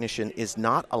laboratory technician is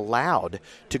not allowed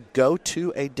to go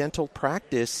to a dental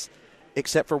practice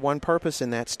except for one purpose,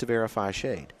 and that's to verify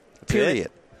shade. Period.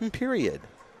 Period.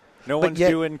 No But one's yet-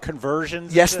 doing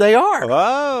conversions? Yes, they are.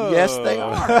 Oh. Yes, they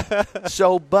are.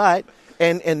 So, but,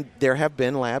 and there have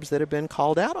been labs that have been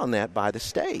called out on that by the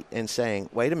state and saying,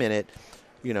 wait a minute,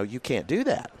 you can't do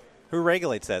that. Who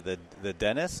regulates that? The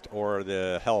dentist or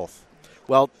the health?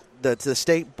 Well, the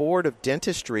State Board of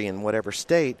Dentistry in whatever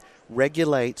state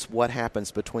regulates what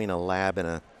happens between a lab and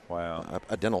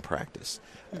a dental practice.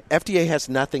 FDA has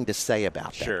nothing to say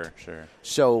about that. Sure.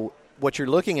 So what you're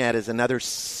looking at is another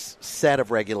set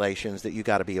of regulations that you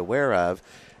got to be aware of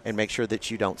and make sure that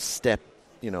you don't step,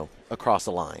 across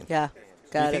the line. Yeah. Do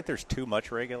you Got think it. there's too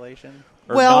much regulation?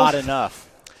 Or Well- not enough?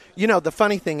 The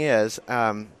funny thing is,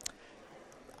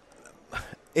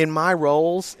 in my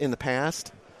roles in the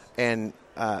past, and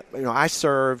I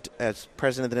served as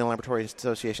president of the Dental Laboratory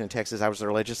Association in Texas. I was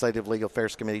their Legislative Legal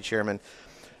Affairs Committee chairman.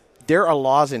 There are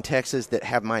laws in Texas that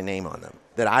have my name on them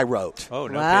that I wrote. Oh,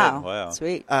 no Wow. kidding. Wow.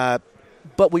 Sweet.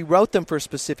 But we wrote them for a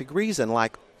specific reason.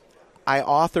 Like, I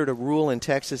authored a rule in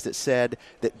Texas that said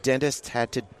that dentists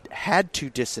had to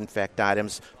disinfect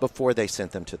items before they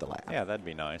sent them to the lab. Yeah, that'd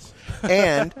be nice.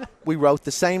 And we wrote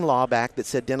the same law back that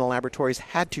said dental laboratories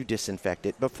had to disinfect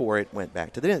it before it went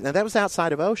back to the dentist. Now, that was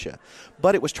outside of OSHA.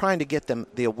 But it was trying to get them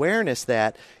the awareness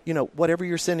that, whatever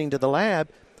you're sending to the lab,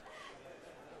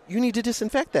 you need to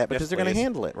disinfect that because Yes, they're going to please.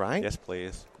 handle it, right? Yes,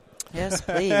 please. Yes,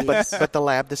 please. But the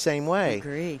lab the same way.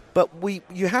 Agree. But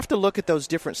you have to look at those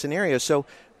different scenarios. So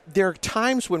there are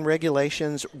times when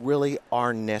regulations really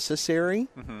are necessary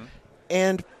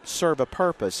and serve a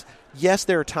purpose. Yes,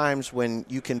 there are times when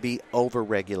you can be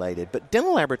over-regulated, but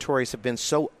dental laboratories have been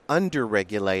so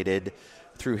under-regulated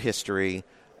through history.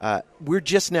 We're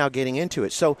just now getting into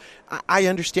it. So I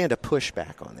understand a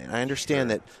pushback on that. I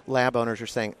understand that lab owners are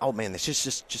saying, oh, man, this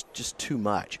is just too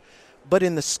much. But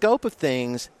in the scope of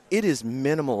things, it is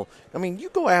minimal. I mean, you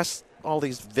go ask all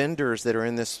these vendors that are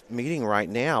in this meeting right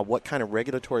now what kind of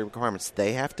regulatory requirements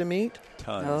they have to meet,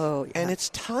 Tons. Oh, yeah. and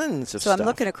it's tons of So stuff. I'm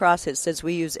looking across. It says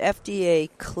we use FDA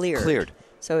cleared. Cleared.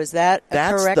 So is that a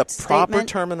That's correct the proper statement?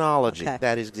 terminology. Okay.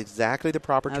 That is exactly the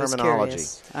proper I was terminology.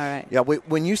 curious. All right. Yeah,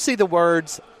 when you see the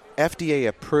words FDA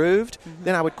approved,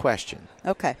 then I would question.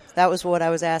 Okay. That was what I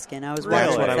was asking. I was Really? wondering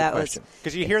That's what if I that would was. question.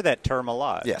 Because you hear that term a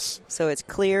lot. Yes. So it's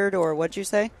cleared, or what'd you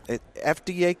say?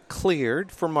 FDA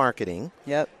cleared for marketing.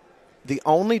 Yep. The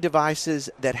only devices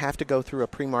that have to go through a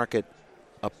pre-market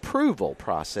approval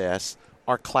process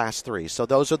are Class 3. So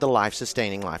those are the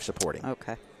life-sustaining, life-supporting.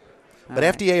 Okay. But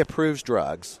FDA approves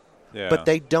drugs, Yeah. but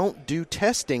they don't do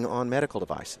testing on medical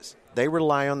devices. They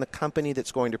rely on the company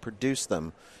that's going to produce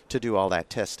them to do all that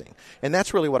testing. And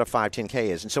that's really what a 510K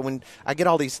is. And so when I get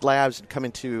all these labs come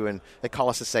into and they call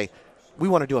us to say, we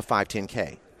want to do a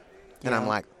 510K. And I'm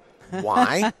like,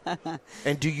 why?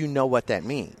 And do you know what that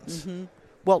means?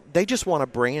 Well, they just want to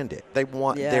brand it. They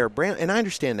want their brand. And I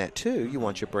understand that too. You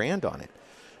want your brand on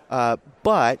it.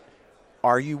 But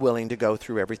are you willing to go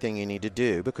through everything you need to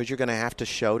do? Because you're going to have to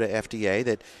show to FDA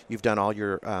that you've done all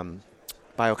your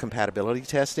biocompatibility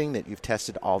testing, that you've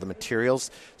tested all the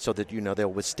materials so that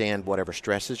they'll withstand whatever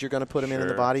stresses you're going to put them in the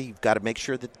Sure. body. You've got to make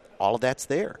sure that all of that's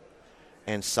there.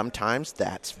 And sometimes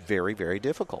that's very, very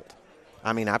difficult.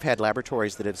 I mean, I've had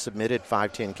laboratories that have submitted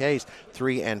 510Ks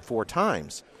 3 and 4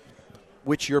 times,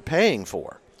 which you're paying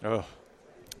for. Oh.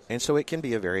 And so it can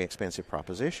be a very expensive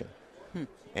proposition.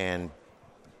 And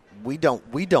we don't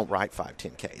write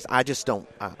 510Ks. I just don't.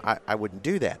 I wouldn't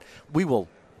do that. We will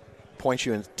point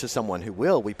you to someone who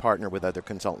will. We partner with other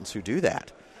consultants who do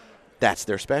that. That's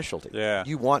their specialty. Yeah.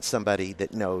 You want somebody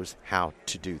that knows how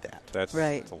to do that. That's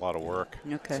a lot of work.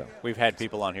 Okay. So. We've had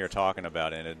people on here talking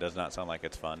about it, and it does not sound like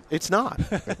it's fun. It's not.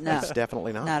 No. It's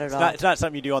definitely not. Not at It's all. not, it's not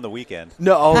something you do on the weekend.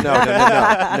 No, no.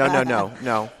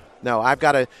 I've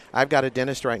got a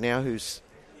dentist right now who's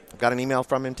got an email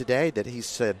from him today that he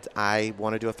said, I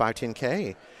want to do a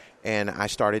 510K. And I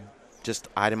started just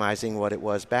itemizing what it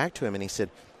was back to him. And he said,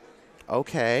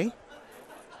 okay,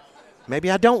 maybe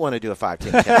I don't want to do a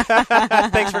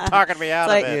 510K. Thanks for talking me out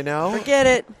It's of like- it. Forget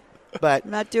it. But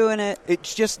I'm not doing it.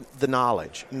 it's just the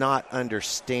knowledge, not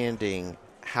understanding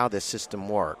how this system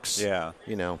works. Yeah.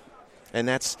 And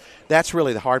that's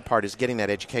really the hard part, is getting that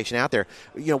education out there.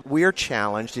 We're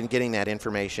challenged in getting that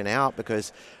information out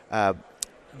because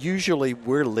usually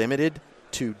we're limited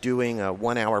to doing a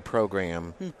 1-hour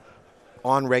program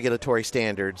on regulatory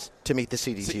standards to meet the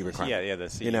CDT requirement. Yeah, the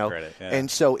CE credit. Yeah. And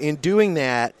so in doing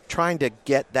that, trying to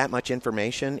get that much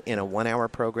information in a 1-hour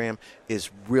program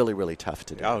is really, really tough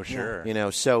to do. Oh,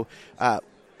 sure. So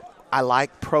I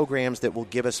like programs that will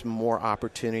give us more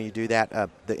opportunity to do that.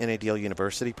 The NADL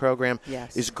University program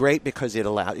is great because it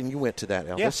allows, and you went to that,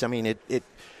 Elvis. Yeah. I mean, it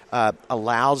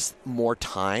allows more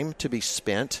time to be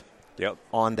spent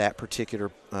on that particular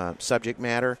subject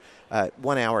matter.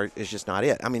 1 hour is just not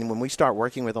it. I mean, when we start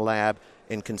working with a lab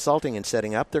in consulting and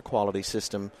setting up their quality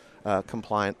system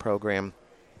compliant program,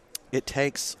 it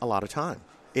takes a lot of time.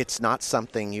 It's not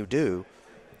something you do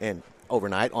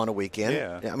overnight on a weekend.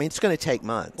 Yeah. I mean, it's going to take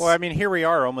months. Well, I mean, here we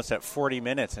are almost at 40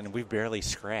 minutes, and we've barely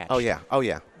scratched. Oh, yeah.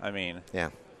 I mean,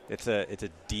 it's a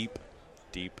deep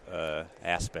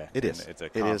aspect. It is. And it's a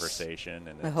conversation.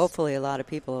 And hopefully a lot of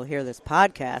people will hear this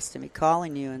podcast and be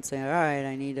calling you and saying, all right,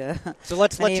 I need to. So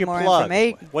let's let you plug.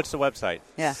 What's the website?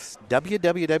 Yeah.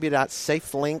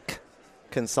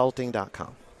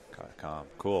 www.safelink.consulting.com.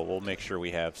 Cool. We'll make sure we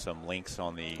have some links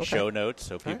on the show notes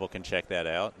so people can check that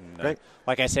out. And, Great.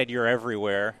 Like I said, you're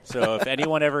everywhere. So if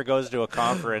anyone ever goes to a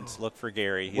conference, look for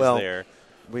Gary. He's there.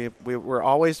 We're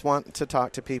always want to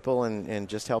talk to people and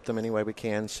just help them any way we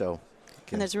can. So,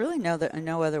 and there's really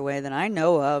no other way that I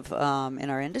know of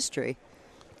in our industry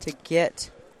to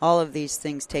get all of these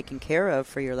things taken care of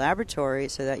for your laboratory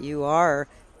so that you are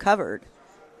covered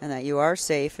and that you are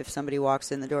safe if somebody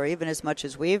walks in the door, even as much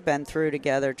as we've been through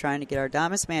together trying to get our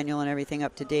DAMAS manual and everything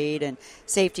up to date and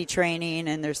safety training,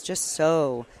 and there's just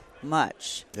so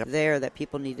much there that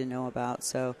people need to know about.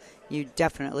 So you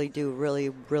definitely do really,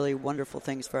 really wonderful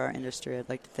things for our industry. I'd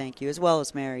like to thank you, as well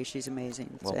as Mary. She's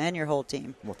amazing. And your whole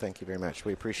team. Well, thank you very much.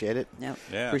 We appreciate it. Yep.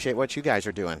 Yeah. Appreciate what you guys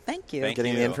are doing. Thank you.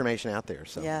 Getting the information out there.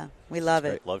 So. Yeah, we love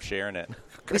it. Love sharing it.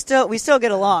 We still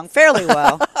get along fairly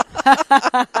well.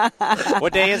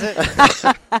 What day is it?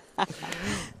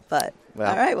 But all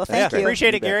right, well, thank you.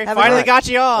 Appreciate it, Gary. Have Finally got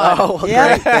you on. Oh, well,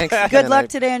 yeah. great. Thanks. Good luck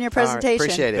today on your presentation.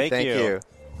 Appreciate it. Thank you.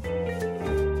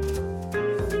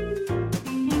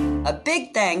 A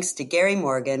big thanks to Gary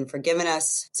Morgan for giving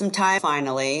us some time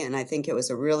finally, and I think it was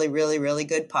a really, really, really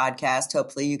good podcast.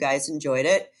 Hopefully you guys enjoyed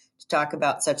it, to talk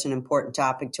about such an important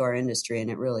topic to our industry, and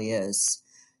it really is.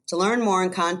 To learn more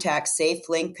and contact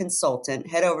SafeLink Consultant,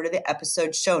 head over to the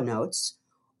episode show notes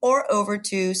or over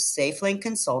to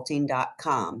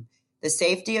SafeLinkConsulting.com. The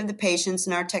safety of the patients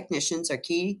and our technicians are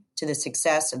key to the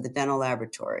success of the dental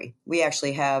laboratory. We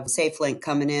actually have SafeLink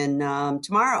coming in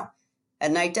tomorrow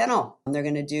at Night Dental. They're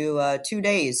going to do 2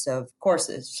 days of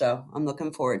courses, so I'm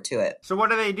looking forward to it. So what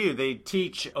do? They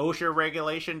teach OSHA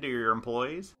regulation to your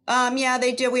employees? Yeah,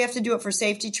 they do. We have to do it for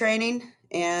safety training,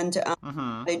 and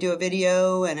they do a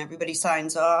video, and everybody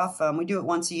signs off. We do it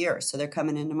once a year, so they're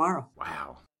coming in tomorrow.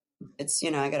 Wow. It's,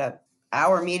 I got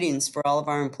hour meetings for all of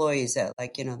our employees at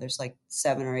there's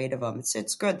 7 or 8 of them.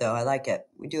 It's good, though. I like it.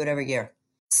 We do it every year.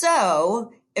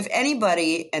 So if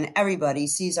anybody and everybody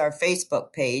sees our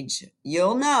Facebook page,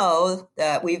 you'll know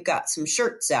that we've got some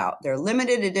shirts out. They're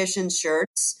limited edition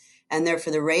shirts, and they're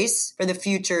for the Race for the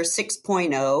Future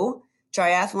 6.0.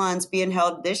 Triathlon's being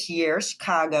held this year,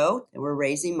 Chicago, and we're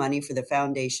raising money for the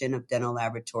Foundation of Dental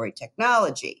Laboratory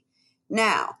Technology.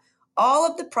 Now, all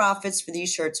of the profits for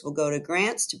these shirts will go to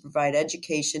grants to provide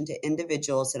education to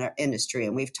individuals in our industry.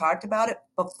 And we've talked about it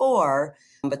before,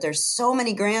 but there's so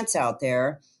many grants out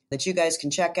there that you guys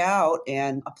can check out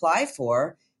and apply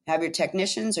for. Have your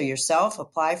technicians or yourself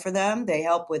apply for them. They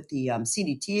help with the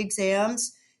CDT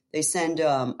exams. They send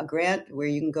a grant where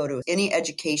you can go to any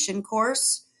education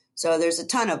course. So there's a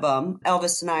ton of them.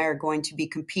 Elvis and I are going to be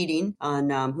competing on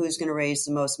who's going to raise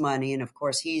the most money. And, of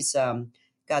course, he's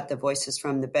got the Voices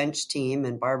from the Bench team,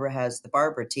 and Barbara has the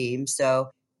Barbara team.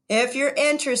 So if you're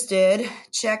interested,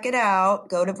 check it out.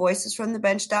 Go to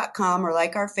voicesfromthebench.com or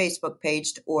like our Facebook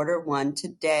page to order one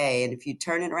today. And if you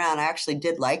turn it around, I actually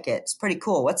did like it. It's pretty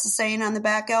cool. What's the saying on the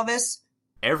back, Elvis?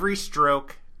 Every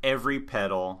stroke, every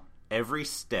pedal, every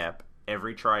step,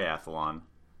 every triathlon,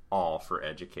 all for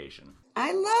education.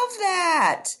 I love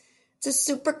that. It's a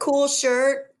super cool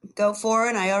shirt. Go for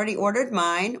it. I already ordered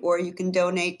mine. Or you can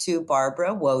donate to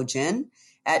Barbara Wojin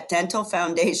at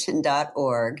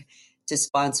dentalfoundation.org to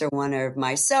sponsor one of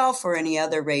myself or any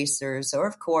other racers, or,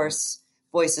 of course,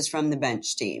 Voices from the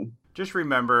Bench team. Just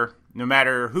remember, no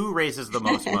matter who raises the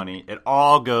most money, it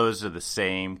all goes to the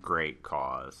same great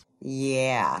cause.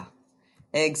 Yeah.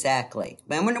 Exactly.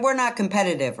 And we're not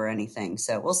competitive or anything,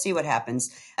 so we'll see what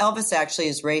happens. Elvis actually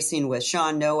is racing with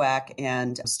Sean Nowak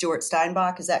and Stuart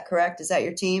Steinbach. Is that correct? Is that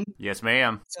your team? Yes,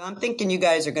 ma'am. So I'm thinking you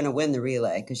guys are going to win the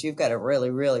relay because you've got a really,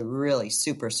 really, really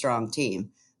super strong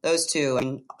team. Those two, I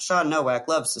mean, Sean Nowak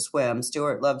loves to swim,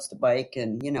 Stuart loves to bike,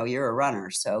 and, you're a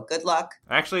runner, so good luck.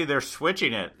 Actually, they're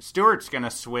switching it. Stuart's going to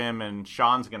swim and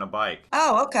Sean's going to bike.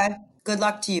 Oh, okay. Good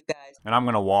luck to you guys. And I'm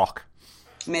going to walk.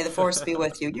 May the force be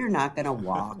with you. You're not going to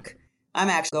walk. I'm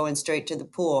actually going straight to the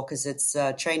pool because it's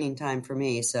training time for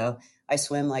me. So I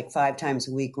swim like 5 times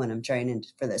a week when I'm training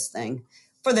for this thing,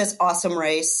 for this awesome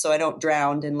race, so I don't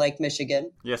drown in Lake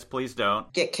Michigan. Yes, please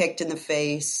don't. Get kicked in the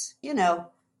face.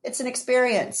 It's an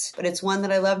experience, but it's one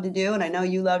that I love to do, and I know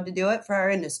you love to do it for our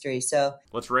industry. So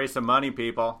let's raise some money,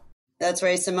 people. Let's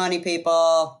raise some money,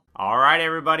 people. All right,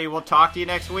 everybody. We'll talk to you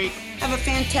next week. Have a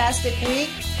fantastic week.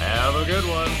 Have a good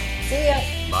one. See ya.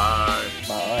 Bye.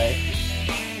 Bye.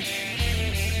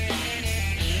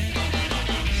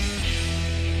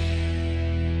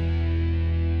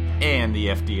 And the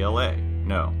FDLA.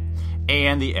 No.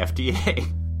 And the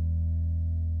FDA.